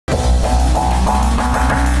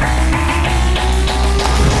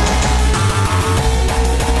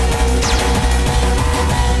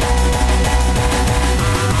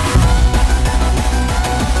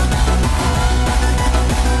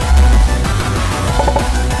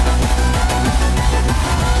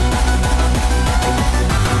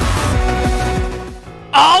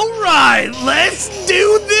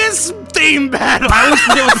this theme battle. I always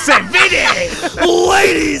forget what to say. Vinny!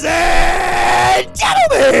 Ladies and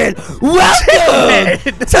gentlemen, welcome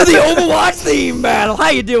to the Overwatch theme battle. How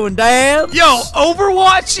you doing, Dan? Yo,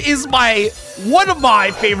 Overwatch is one of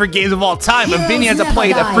my favorite games of all time, and Vinny hasn't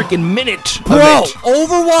played a freaking minute of Bro, it.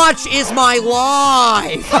 Overwatch is my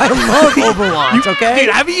life. I love Overwatch, okay? Dude,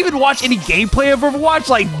 I haven't even watched any gameplay of Overwatch.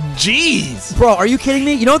 Like, jeez. Bro, are you kidding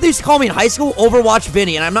me? You know what they used to call me in high school? Overwatch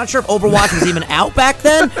Vinny, and I'm not sure if Overwatch was even out back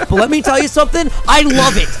then, but let me tell you something. I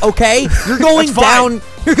love it, okay? You're going down.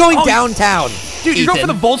 You're going downtown. Dude, you're going for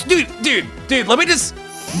the volts. Dude, let me just...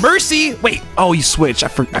 Mercy. Wait. Oh, you switched. I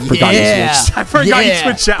forgot you switched. I forgot you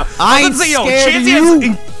switched out. I ain't say, yo, scared of Chansey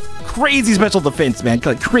you. has crazy special defense, man.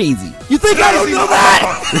 Like, crazy. You think I don't know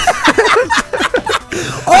that?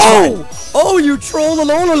 Oh, you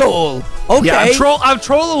troll-a-lol-a-lol. Okay. Yeah, I'm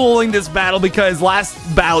troll-a-lolling this battle because last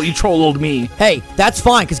battle you troll-loled me. Hey, that's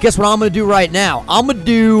fine, because guess what I'm going to do right now? I'm going to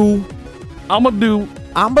do... What do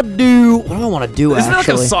I want to do, Isn't actually? Isn't there like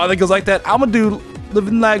a song that goes like that? I'm going to do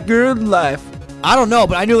Living Like Good Life. I don't know,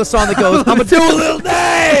 but I knew the song that goes, I'm going to do a little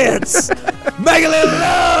dance. Make a little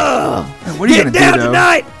love. What are you going to do, though?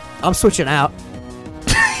 Tonight. I'm switching out.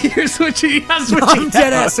 You're switching out. I'm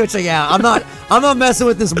dead ass switching out. I'm not messing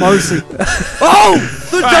with this Mercy. Oh,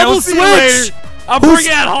 the double switch. I'll bring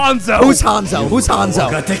out Hanzo. Who's Hanzo?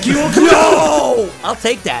 No! I'll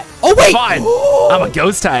take that. Oh, wait. Fine. I'm a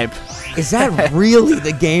ghost type. Is that really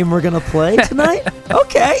the game we're going to play tonight?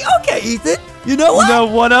 Okay, Ethan. You know what? You know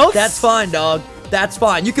what else? That's fine, dog. That's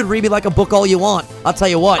fine. You can read me like a book all you want. I'll tell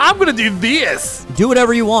you what. I'm going to do this. Do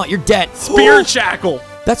whatever you want. You're dead. Spirit Shackle.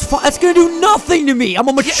 That's fine. That's going to do nothing to me. I'm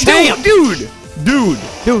a champ. Dude,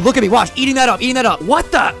 look at me. Watch. Eating that up.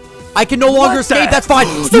 What the? I can no longer escape. That's fine.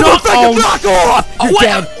 Knock off. You're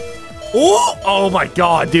dead. Oh my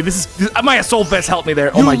god, dude. My assault vest helped me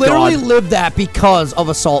there. Oh my god. You literally lived that because of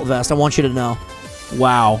assault vest. I want you to know.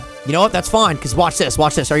 Wow. You know what? That's fine. Cause watch this.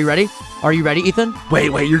 Are you ready? Are you ready, Ethan?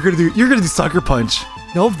 Wait. You're gonna do Sucker Punch.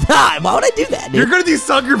 No, I'm not. Why would I do that, dude? You're gonna do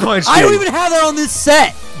Sucker Punch. Dude. I don't even have that on this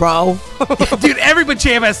set, bro. Dude, every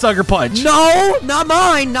Machamp has Sucker Punch. No, not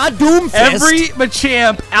mine. Not Doomfist. Every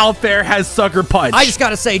Machamp out there has Sucker Punch. I just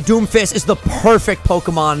gotta say, Doomfist is the perfect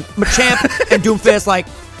Pokemon. Machamp and Doomfist, like,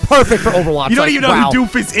 perfect for Overwatch. You don't even know who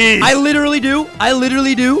Doomfist is. I literally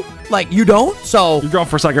do. Like, you don't? So... You're going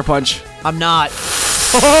for Sucker Punch. I'm not.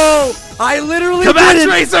 Oh, I literally Come on,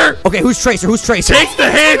 Tracer! Okay, who's Tracer? Take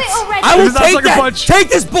the hits! I will take that! Punch. Take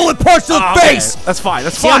this bullet punch to the face! Okay. That's fine.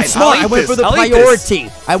 See, I'm smart. I went for the priority.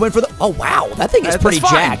 I went for the... Oh, wow. That thing is pretty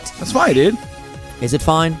jacked. That's fine, dude. Is it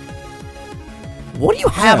fine? What do you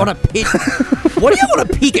have on a What do you have on a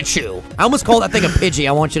Pikachu? I almost called that thing a Pidgey.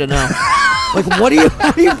 I want you to know. Like, what do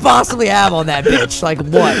you possibly have on that bitch? Like,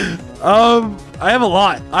 what? I have a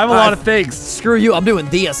lot. I have a lot of things. Screw you. I'm doing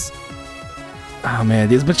this. Oh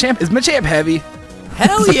man, is Machamp heavy?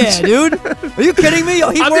 Hell yeah, dude! Are you kidding me? He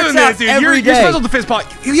works out dude. Every day. You're special defense pot.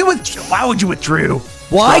 Why would you withdraw?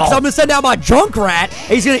 Why? Because I'm gonna send out my Junkrat,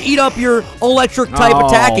 and he's gonna eat up your electric type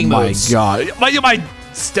attacking moves. Oh my god! My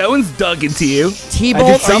stones dug into you.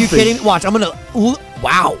 T-Bolt? Are you kidding me? Watch, I'm gonna.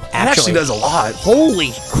 Wow, that actually does a lot.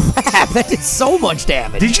 Holy crap! That did so much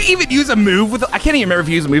damage. Did you even use a move with? I can't even remember if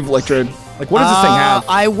you used a move with Electrode. Like, what does this thing have?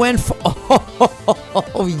 I went for.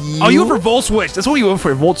 You went for Volt Switch. That's what you went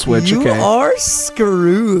for, Volt Switch. You are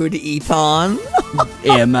screwed, Ethan.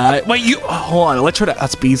 Am I? Wait, hold on. Electrode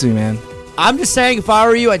outspeeds me, man. I'm just saying, if I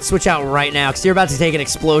were you, I'd switch out right now because you're about to take an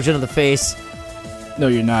explosion in the face. No,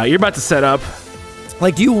 you're not. You're about to set up.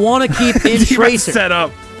 Like, do you want to keep in Tracer? Set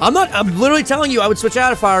up. I'm not. I'm literally telling you, I would switch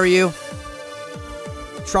out if I were you.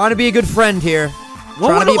 Trying to be a good friend here.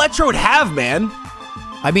 What would Electrode have, man?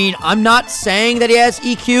 I mean, I'm not saying that he has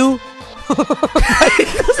EQ,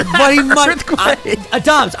 but he might.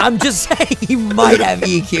 Dobbs, I'm just saying he might have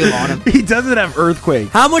EQ on him. He doesn't have Earthquake.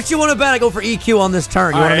 How much you want to bet I go for EQ on this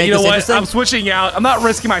turn? You want to make this interesting? I'm switching out. I'm not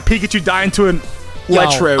risking my Pikachu dying to an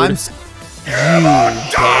Electrode. You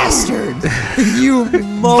bastard! You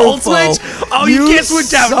mofo! Volt Switch? Oh, you can't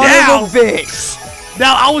switch out now! Son of a bitch!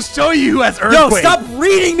 Now I will show you who has Earthquake. Yo, stop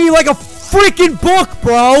reading me like a freaking book,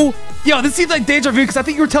 bro! Yo, this seems like deja vu because I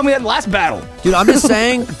think you were telling me that in the last battle. Dude, I'm just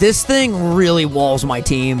saying, this thing really walls my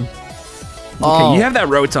team. Okay, you have that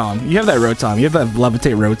Rotom. You have that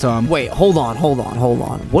Levitate Rotom. Wait, hold on.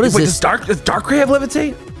 What is this? Does Darkrai have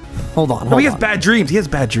Levitate? Hold on. He has bad dreams.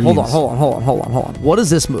 Hold on. What does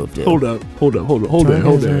this move do? Hold up. Oh,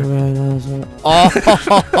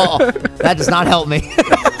 that does not help me.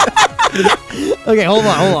 Okay, hold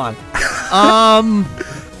on.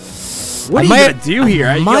 What are you gonna do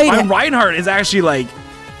here? My Reinhardt is actually like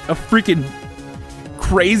a freaking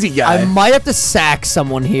crazy guy. I might have to sack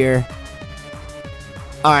someone here.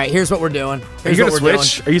 All right, here's what we're doing. Are you gonna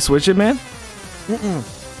switch? Are you switching, man?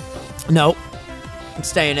 Nope. I'm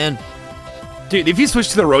staying in. Dude, if you switch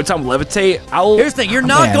to the Rotom Levitate, I'll... Here's the thing. You're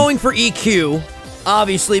not going for EQ,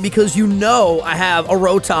 obviously, because you know I have a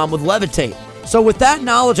Rotom with Levitate. So with that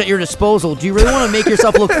knowledge at your disposal, do you really want to make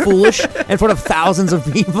yourself look foolish in front of thousands of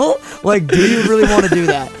people? Like, do you really want to do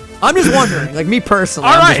that? I'm just wondering. Like, me personally,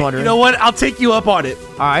 I'm just wondering. You know what? I'll take you up on it.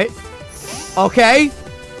 All right. Okay.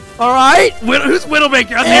 All right. Who's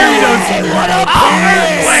Widowmaker? Oh, there you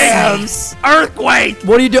go. Earthquake!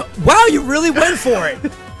 What do you do? Wow, you really went for it.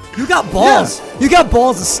 You got balls. Yeah. You got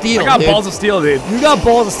balls of steel. I got balls of steel, dude. You got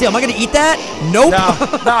balls of steel. Am I gonna eat that? Nope. No,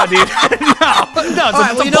 dude. no.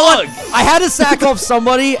 It's a bug. I had to sack off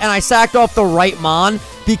somebody, and I sacked off the right Mon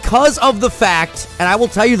because of the fact, and I will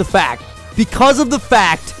tell you the fact. Because of the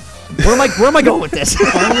fact. Where am I going with this?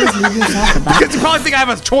 Because you probably think I have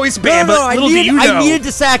a choice band, no, but little do you know. I needed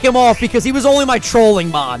to sack him off because he was only my trolling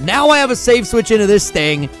Mon. Now I have a save switch into this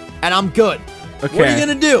thing, and I'm good. Okay. What are you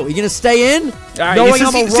gonna do? You gonna stay in? Right, knowing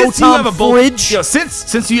I'm a Rotom fridge? Yo,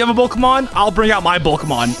 since you have a Bulkamon, I'll bring out my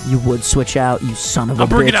Bulkamon. You would switch out, you son of a bitch. I'm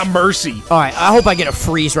bringing out Mercy. All right, I hope I get a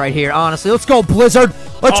freeze right here. Honestly, let's go, Blizzard.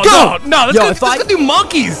 Let's go. No, let's go do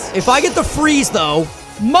monkeys. If I get the freeze though,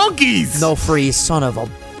 monkeys. No freeze, son of a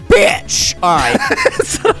bitch. All right,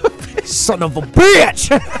 son of a bitch.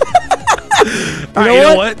 You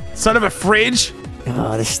know what? Son of a fridge.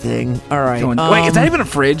 Oh, this thing. All right. Wait, is that even a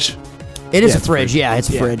fridge? It is a fridge. Yeah, it's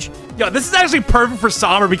a fridge. Yo, this is actually perfect for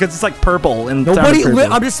summer because it's like purple and nobody.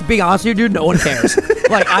 I'm just being honest with you, dude. No one cares.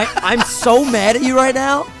 Like I'm so mad at you right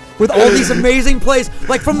now with all these amazing plays.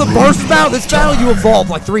 Like from the burst battle, this battle you evolved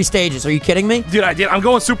like 3 stages. Are you kidding me? Dude, I did. I'm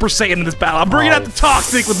going Super Saiyan in this battle. I'm bringing out the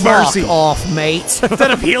Toxic with Mercy. Fuck off, mate.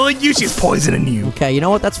 Instead of healing you, she's poisoning you. Okay, you know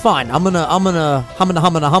what? That's fine. I'm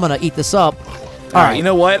gonna eat this up. All right, you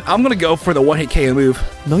know what? I'm going to go for the one-hit KO move.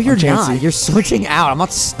 No, you're not. You're switching out. I'm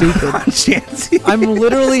not stupid. I'm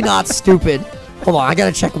literally not stupid. Hold on. I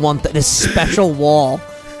got to check this special wall.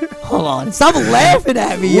 Hold on. Stop laughing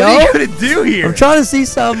at me, yo. What are you going to do here? I'm trying to see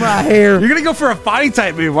something right here. You're going to go for a fighting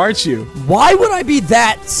type move, aren't you? Why would I be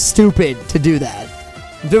that stupid to do that?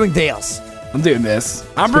 I'm doing this. I'm doing this.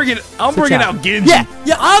 I'm bringing out Genji. Yeah,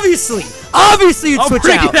 obviously. Obviously, you'd switch out.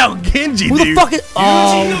 I'm bringing out Genji, dude. Who the fuck is...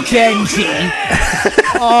 Oh, Genji.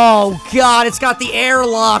 Oh, God. It's got the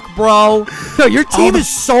airlock, bro. Yo, your team is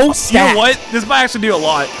so stacked. You know what? This might actually do a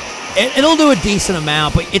lot. It'll do a decent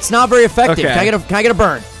amount, but it's not very effective. Okay. Can I get a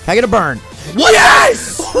burn? Can I get a burn? What?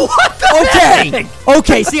 Yes! What the heck?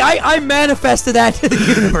 Okay, see, I manifested that to the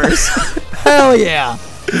universe. Hell yeah.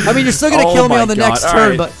 I mean, you're still going to kill me on the next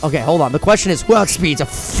turn, but... Okay, hold on. The question is, who outspeeds? A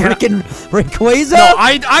freaking Rayquaza? No,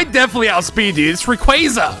 I definitely outspeed you. It's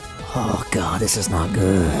Rayquaza. Oh, God, this is not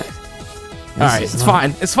good. All right, it's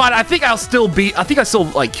fine. It's fine. I think I still,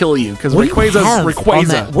 like, kill you, because Rayquaza's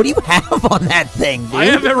Rayquaza. What do you have on that thing, dude? I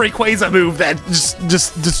have a Rayquaza move that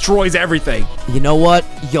just destroys everything. You know what?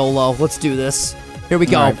 YOLO. Let's do this. Here we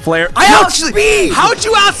go. Right, Flare. Outspeed! How'd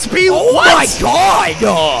you outspeed? Oh, my God!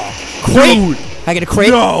 Dude. Can I get a crate?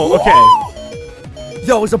 No, okay.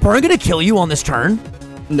 Yo, is a burn gonna kill you on this turn?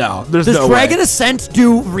 No, there's no way. Does Dragon Ascent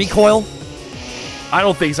do recoil? I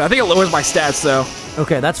don't think so. I think it lowers my stats, though.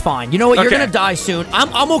 Okay, that's fine. You know what? You're gonna die soon.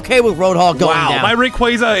 I'm okay with Roadhog going down. Wow, my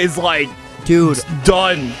Rayquaza is like... Dude.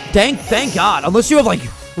 Done. Thank God. Unless you have, like,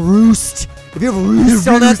 Roost. If you have Roost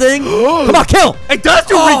on that thing... Come on, kill! It does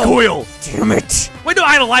do recoil! Damn it. Wait, no,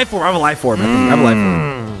 I have a life form. I have a life form. I have a life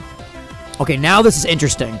form. Okay, now this is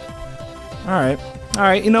interesting. All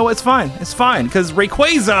right, you know what? It's fine. It's fine, because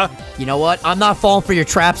Rayquaza... You know what? I'm not falling for your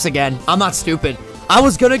traps again. I'm not stupid. I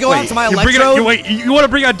was going to go out to my Electrode. Wait, you want to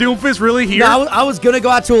bring out Doomfist really here? No, I was going to go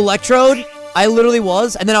out to Electrode. I literally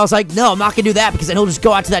was. And then I was like, no, I'm not going to do that because then he'll just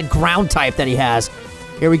go out to that ground type that he has.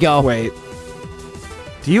 Here we go. Wait.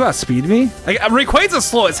 Do you outspeed me? Like, Rayquaza's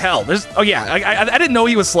slow as hell. I didn't know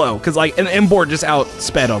he was slow because, like, an M-board just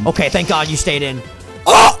outsped him. Okay, thank God you stayed in.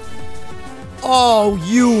 Oh! Oh,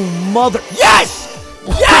 you mother... Yes!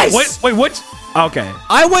 Yes! Wait, what? Okay.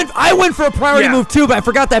 I went for a priority move too, but I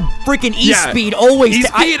forgot that freaking E-Speed always...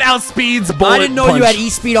 E-Speed outspeeds Bullet I didn't know you had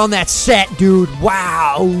E-Speed on that set, dude.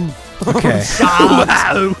 Wow. Okay.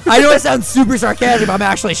 Wow. I know it sounds super sarcastic, but I'm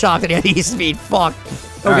actually shocked that he had E-Speed. Fuck.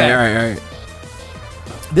 Okay. All right.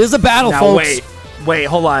 This is a battle, folks. Wait,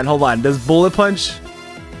 hold on. Does Bullet Punch...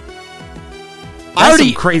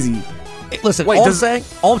 That's crazy... Listen,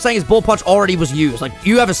 all I'm saying is Bullet Punch already was used. Like,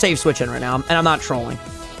 you have a save switch in right now, and I'm not trolling.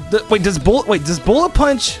 Does Bullet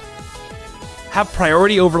Punch have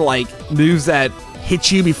priority over, like, moves that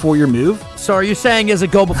hit you before your move? So are you saying is it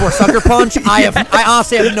go before Sucker Punch? I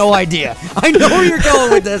honestly have no idea. I know where you're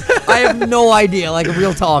going with this. I have no idea. Like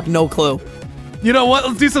real talk, no clue. You know what?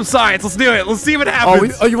 Let's do some science. Let's do it. Let's see what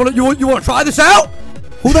happens. Oh, you want to try this out?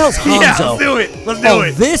 Who the hell's Hanzo? Yeah, let's do it. Let's do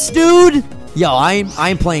it. This dude? Yo,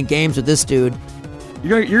 I'm playing games with this dude.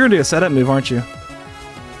 You're gonna do a setup move, aren't you?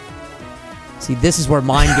 See, this is where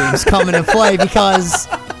mind games come into play because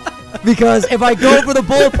if I go for the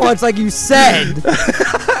bullet punch like you said,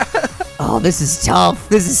 oh, this is tough.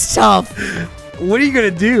 This is tough. What are you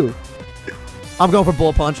gonna do? I'm going for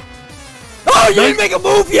bullet punch. Oh, you didn't make a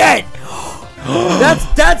move yet.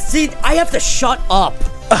 See, I have to shut up.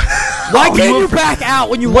 Why can't you back out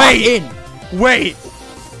when you walk in? Wait.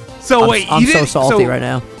 I'm so salty right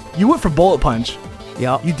now. You went for bullet punch.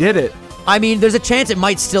 Yep. You did it. I mean, there's a chance it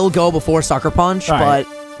might still go before Sucker Punch, but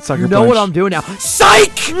Sucker you know punch. what I'm doing now.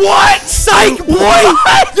 Psych! What? Psych, boy!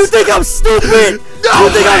 What? You think I'm stupid? No you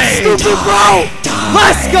think way. I'm stupid, bro?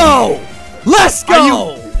 Let's go! Let's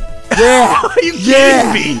go! Yeah! Are you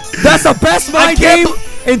kidding me? That's the best mind game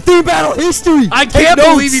in theme battle history. I can't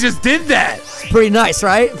believe you just did that. Pretty nice,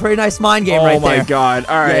 right? Pretty nice mind game right there. Oh my god!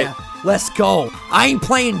 All right. Yeah. Let's go. I ain't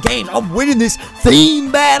playing games. I'm winning this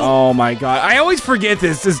theme battle. Oh my god. I always forget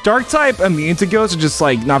this. Is Dark type immune to ghosts or just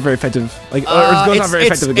like not very effective? Like or is ghost not very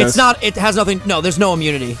effective with ghosts? It's not, it has nothing, no, there's no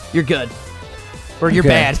immunity. You're good. Or you're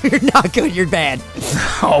bad. You're not good, you're bad.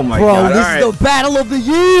 Oh my Bro, god. this is the battle of the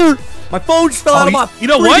year. My phone just fell out of my You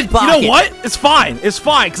know what? pocket. You know what? It's fine. It's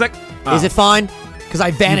fine. Cause Is it fine? Because I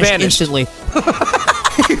vanished instantly.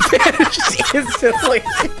 You vanished instantly.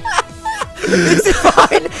 Is it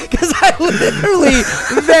fine? Because I literally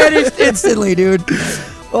vanished instantly, dude.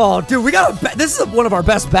 Oh, dude, we got this is one of our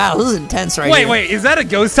best battles. This is intense right here. Wait, is that a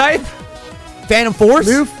ghost type? Phantom Force?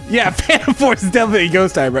 Move? Yeah, Phantom Force is definitely a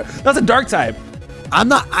ghost type, bro. That's a dark type. I'm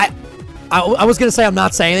not, I was going to say I'm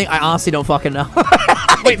not saying anything. I honestly don't fucking know.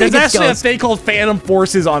 Wait, there's actually a thing called Phantom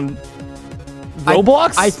Forces on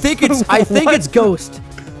Roblox? I think it's Ghost.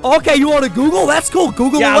 Okay, you want to Google? That's cool.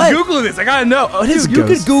 Google away. Yeah, I'm Googling this. I gotta know. Oh, Dude, you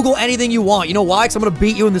can Google anything you want. You know why? Because I'm going to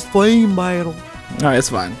beat you in this flame battle. All right, it's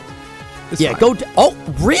fine. Yeah, go. Oh,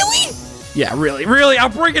 really? Yeah, really.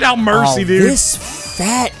 I'm bringing out Mercy, dude. This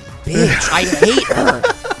fat bitch. I hate her.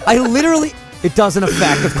 I literally. It doesn't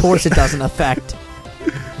affect. Of course it doesn't affect.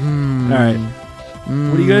 All right.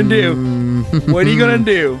 What are you going to do? What are you going to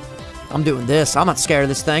do? I'm doing this. I'm not scared of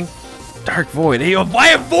this thing. Dark Void. Hey, I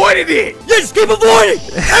avoided it. Yeah, just keep avoiding.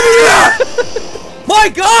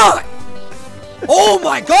 My God. Oh,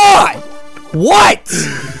 my God. What?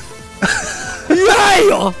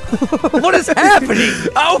 Yeah. What is happening?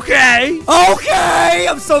 Okay.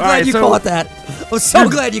 I'm so glad you caught that. I'm so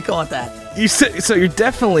glad you caught that. So you're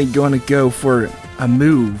definitely going to go for a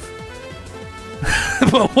move.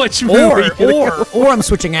 Well, which move? Or I'm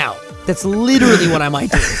switching out. That's literally what I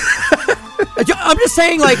might do. I'm just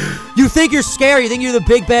saying, like, you think you're scary. You think you're the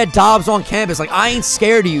big bad Dobbs on campus. Like, I ain't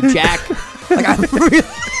scared of you, Jack. Like, I'm really...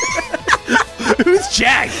 Who's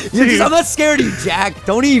Jack? I'm not scared of you, Jack.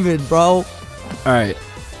 Don't even, bro. All right.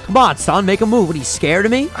 Come on, son. Make a move. What, are you scared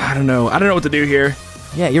of me? I don't know. I don't know what to do here.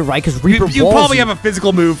 Yeah, you're right, because Reaper You probably have a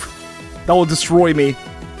physical move that will destroy me.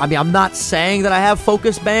 I mean, I'm not saying that I have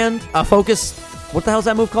Focus Band. Focus... What the hell's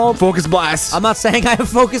that move called? Focus Blast. I'm not saying I have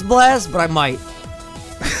Focus Blast, but I might.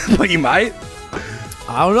 But you might.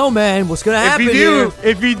 I don't know, man. What's gonna happen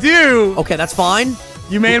If you do. Okay, that's fine.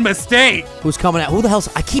 You made a mistake. Who's coming out? Who the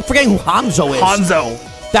hell's... I keep forgetting who Hanzo is. Hanzo.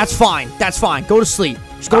 That's fine. That's fine. Go to sleep.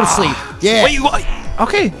 Just go to sleep. Yeah. Wait,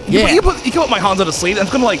 okay. You can put my Hanzo to sleep. I'm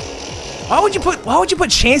gonna like... Why would you put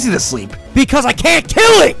Chansey to sleep? Because I can't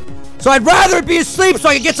kill it! So I'd rather it be asleep so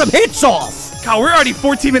I can get some hits off. God, we're already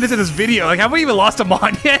 14 minutes in this video. Like, have we even lost a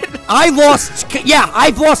mon yet? I've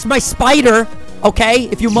lost my spider, okay?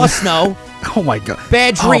 If you must know. Oh my god.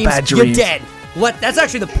 Bad dreams, you're dead. That's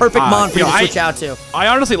actually the perfect mon for you to switch out to. I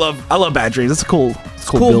honestly love Bad Dreams. That's a cool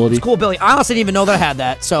ability. It's cool ability. I honestly didn't even know that I had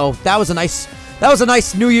that. So that was a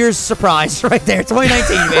nice New Year's surprise right there.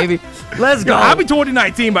 2019, baby. Let's go. Happy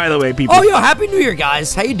 2019, by the way, people. Oh, yo, Happy New Year,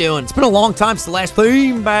 guys. How you doing? It's been a long time since the last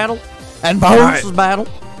theme battle and versus battle.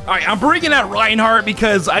 All right, I'm bringing out Reinhardt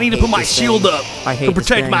because I need to put my shield up to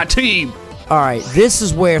protect my team. All right, this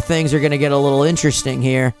is where things are going to get a little interesting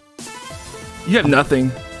here. You have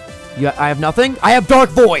nothing. I have nothing? I have Dark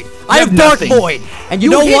Void. I have Dark Void. And you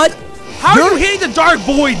know what? How are you hitting the Dark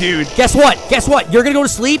Void, dude? Guess what? You're going to go to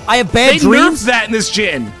sleep. I have bad dreams. They nerfed that in this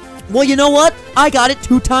gen. Well, you know what? I got it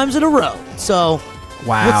 2 times in a row. So...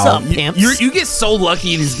 Wow. What's up, pimps? You get so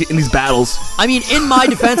lucky in these battles. I mean, in my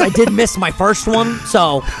defense, I did miss my first one,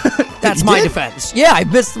 so that's my defense. Yeah, I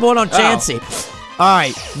missed one on Chansey.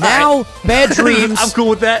 right, now bad dreams. I'm cool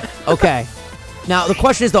with that. Okay. Now the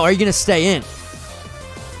question is though, are you gonna stay in?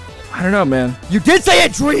 I don't know, man. You did say a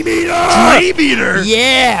Dream Eater! Dream Eater?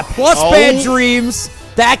 Yeah, plus bad dreams.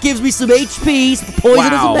 That gives me some HP, so the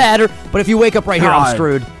poison doesn't matter. But if you wake up right here, I'm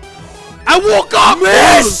screwed. I woke up!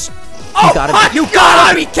 Miss! You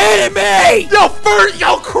gotta be kidding me!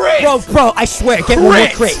 Yo, crit! Bro, I swear, get one more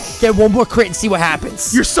crit. Get one more crit and see what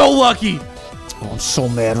happens. You're so lucky. Oh, I'm so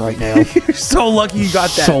mad right now. You're so lucky you got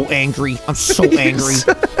that. So angry. I'm so angry.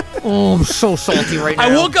 Oh, I'm so salty right now.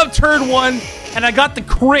 I woke up turn 1, and I got the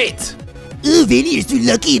crit. Ooh, Vinny, you're too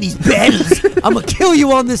lucky in these battles. I'm gonna kill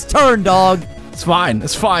you on this turn, dog. It's fine.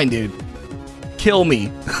 It's fine, dude. Kill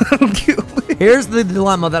me. Kill me. Here's the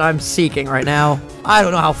dilemma that I'm seeking right now. I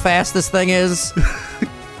don't know how fast this thing is.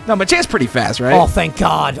 No, my chain's pretty fast, right? Oh, thank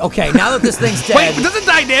God. Okay, now that this thing's dead. Wait, doesn't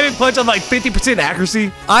dynamic punch have like 50%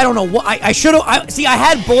 accuracy? I don't know what I should have. See, I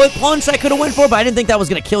had bullet punch I could have went for, but I didn't think that was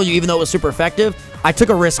gonna kill you, even though it was super effective. I took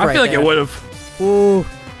a risk. I feel like it would have. Ooh,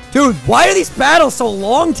 dude, why are these battles so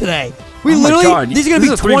long today? We literally these are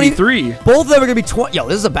gonna be 23. Both of them are gonna be 20. Yo,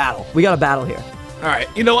 this is a battle. We got a battle here. All right,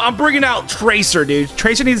 you know I'm bringing out Tracer, dude.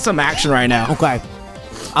 Tracer needs some action right now. Okay,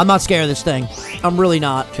 I'm not scared of this thing. I'm really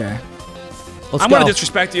not. Okay. Let's I'm go. gonna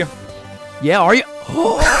disrespect you. Yeah, are you?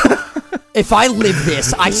 If I live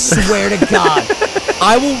this, I swear to God,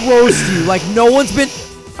 I will roast you like no one's been.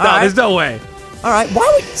 No, there's no way. All right, why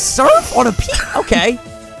would surf on a peak? Okay,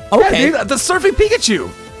 okay. Yeah, dude, the surfing Pikachu.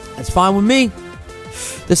 That's fine with me.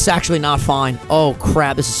 This is actually not fine. Oh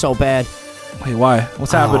crap, this is so bad. Wait, why?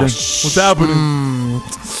 What's happening? What's happening?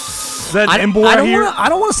 Is that an Embor here? I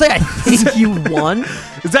don't want to say I think you won.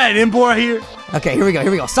 Is that an Embor here? Okay, here we go.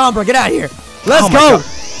 Here we go. Sombra, get out of here. Let's go.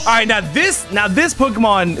 All right, now this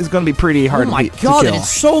Pokemon is going to be pretty hard to kill. Oh my God, that is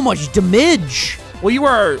so much damage. Well, you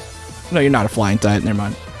are. No, you're not a flying type. Never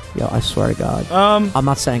mind. Yo, I swear to God. I'm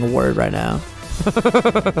not saying a word right now. What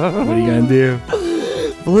are you gonna do?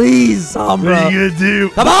 Please, Sombra. What are you gonna do?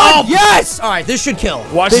 Come on! Yes! All right, this should kill.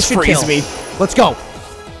 Watch this freeze me. Let's go.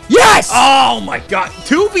 Yes! Oh my God,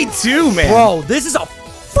 2v2, man. Bro, this is a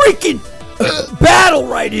freaking battle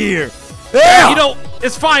right here. Yeah. You know,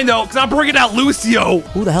 it's fine though, because I'm bringing out Lucio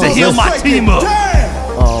Who the hell to is heal this? my team up.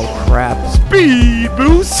 Oh crap! Speed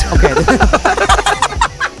boost. Okay.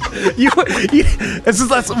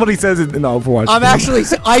 That's what he says in Overwatch. I'm actually.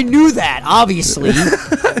 I knew that, obviously.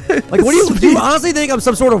 Like, what do you honestly think I'm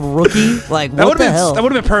some sort of rookie? Like, what the hell? That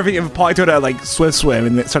would have been perfect if Politoed had like Swift Swim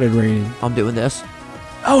and it started raining. I'm doing this.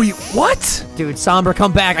 Oh, you what? Dude, Sombra,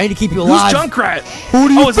 come back. I need to keep you alive. Who's Junkrat? Who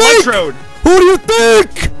do you it's think? Electrode. Who do you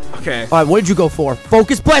think? Okay. All right, what did you go for?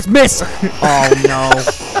 Focus Blast, miss. Oh no.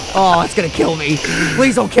 Oh, it's gonna kill me.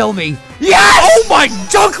 Please don't kill me. Yes! Oh my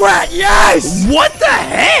Junkrat, yes! What the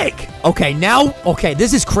heck? Okay, now, okay,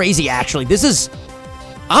 this is crazy. Actually, this is.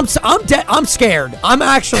 I'm scared. I'm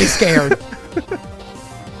actually scared.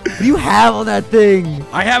 What do you have on that thing?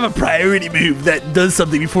 I have a priority move that does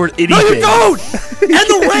something before anything. No, you don't! And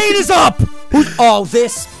the rain is up! Oh,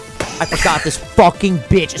 this. I forgot this fucking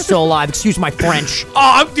bitch is still alive. Excuse my French.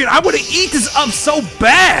 Oh, dude, I want to eat this up so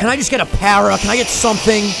bad. Can I just get a para? Can I get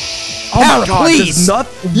something? Oh Para, my God, please.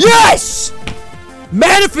 Yes!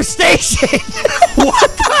 Manifestation! What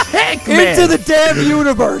the heck, man? Into the damn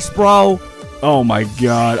universe, bro. Oh my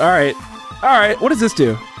God. All right. All right. What does this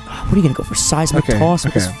do? What are you gonna go for? Seismic toss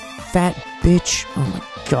with this fat bitch? Oh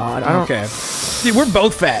my God. I don't. Okay. Dude, we're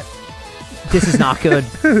both fat. This is not good.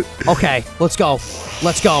 Okay, let's go.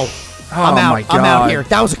 Let's go. I'm out. My God. I'm out here.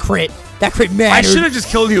 That was a crit. That crit mattered. I should have just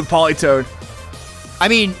killed you with Politoed. I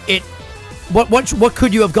mean, it. What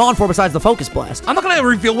could you have gone for besides the Focus Blast? I'm not gonna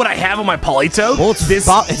reveal what I have on my Politoed. Well, it's this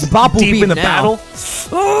Bopple deep in the now. battle.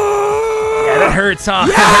 Yeah, that hurts, huh?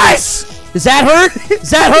 Yes! Does that hurt? Does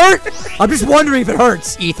that hurt? I'm just wondering if it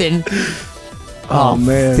hurts, Ethan. Oh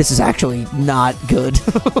man, this is actually not good.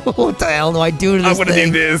 What the hell do I do to this I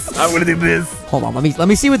thing? Do this. I want to do this. Hold on, let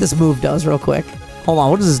me see what this move does real quick. Hold on,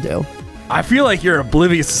 what does this do? I feel like you're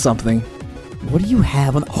oblivious to something. What do you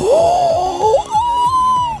have on? Oh,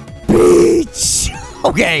 bitch.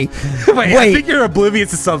 Okay. Wait, I think you're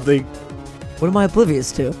oblivious to something. What am I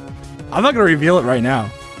oblivious to? I'm not gonna reveal it right now,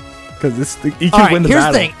 because you can All right, win the here's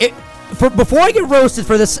battle. the thing. Before I get roasted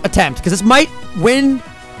for this attempt, because this might win.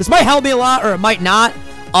 This might help me a lot, or it might not.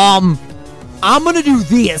 I'm gonna do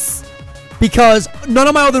this because none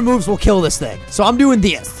of my other moves will kill this thing. So I'm doing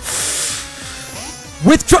this.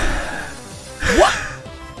 What?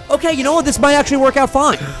 Okay, you know what? This might actually work out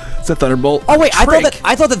fine. It's a Thunderbolt. Oh wait,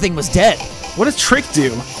 I thought the thing was dead. What does Trick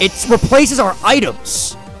do? It replaces our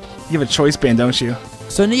items. You have a choice band, don't you?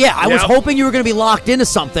 So yeah, I was hoping you were gonna be locked into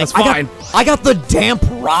something. That's fine. I got the damp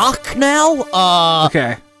rock now.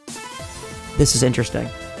 Okay. This is interesting.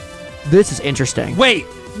 This is interesting. Wait,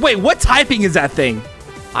 what typing is that thing?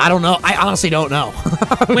 I don't know. I honestly don't know.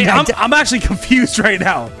 Wait, I'm actually confused right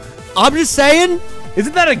now. I'm just saying.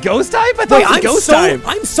 Isn't that a ghost type? I thought it was a ghost type.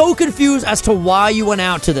 I'm so confused as to why you went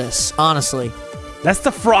out to this, honestly. That's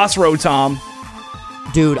the Frost Rotom.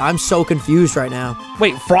 Dude, I'm so confused right now.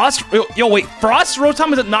 Wait, Frost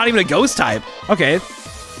Rotom is not even a ghost type. Okay.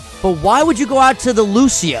 But why would you go out to the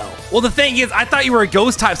Lucio? Well, the thing is, I thought you were a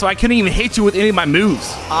ghost type, so I couldn't even hit you with any of my moves.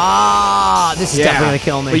 Ah, this is definitely gonna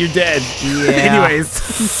kill me. But you're dead. Yeah. Anyways.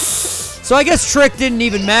 So I guess Trick didn't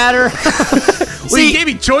even matter. Well, you gave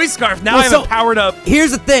me Choice Scarf. Now I have a powered up.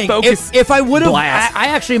 Here's the thing. Focus If I would have, blast. I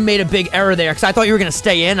actually made a big error there because I thought you were gonna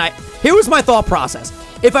stay in. Here was my thought process.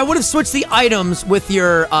 If I would have switched the items with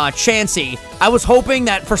your Chansey, I was hoping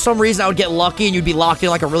that for some reason I would get lucky and you'd be locked in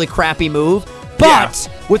like a really crappy move. But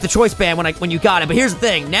with the choice band when you got it. But here's the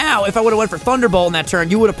thing. Now, if I would have went for Thunderbolt in that turn,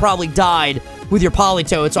 you would have probably died with your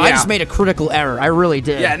Politoed. So I just made a critical error. I really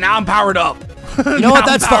did. Yeah, now I'm powered up. You know what?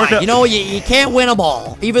 That's fine. You know, you can't win them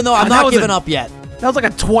all. Even though I'm not giving up yet. That was like a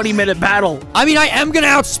 20-minute battle. I mean, I am going to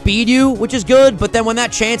outspeed you, which is good. But then when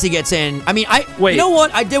that Chansey gets in, I mean, Wait. You know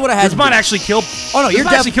what? I did what I had to do. This might actually kill... Oh, no, you're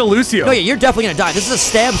actually kill Lucio. No, yeah, you're definitely going to die. This is a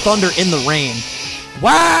Stab Thunder in the rain.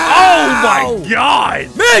 Wow! Oh, my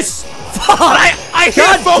God! Miss! Fuck! I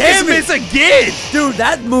hit focus miss again! Dude,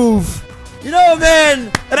 that move. You know,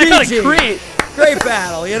 man. And I got a crit. Great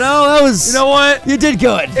battle, you know? That was... You know what? You did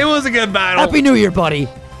good. It was a good battle. Happy New Year, buddy.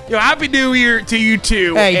 Yo, Happy New Year to you,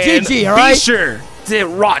 too. Hey, and GG, all right? Be sure to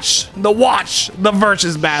watch the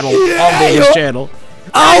versus battle on this channel.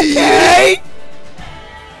 Okay!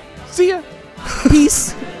 See ya.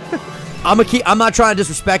 Peace. I'm not trying to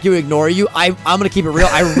disrespect you or ignore you. I'm gonna keep it real.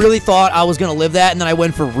 I really thought I was gonna live that, and then I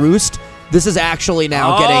went for Roost. This is actually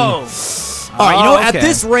now getting... All right, you know, at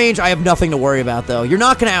this range, I have nothing to worry about, though. You're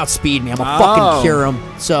not gonna outspeed me. I'm gonna fucking cure him.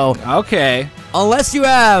 So... Okay. Unless you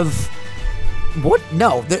have... What?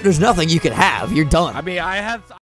 No, there's nothing you can have. You're done. I mean, I have...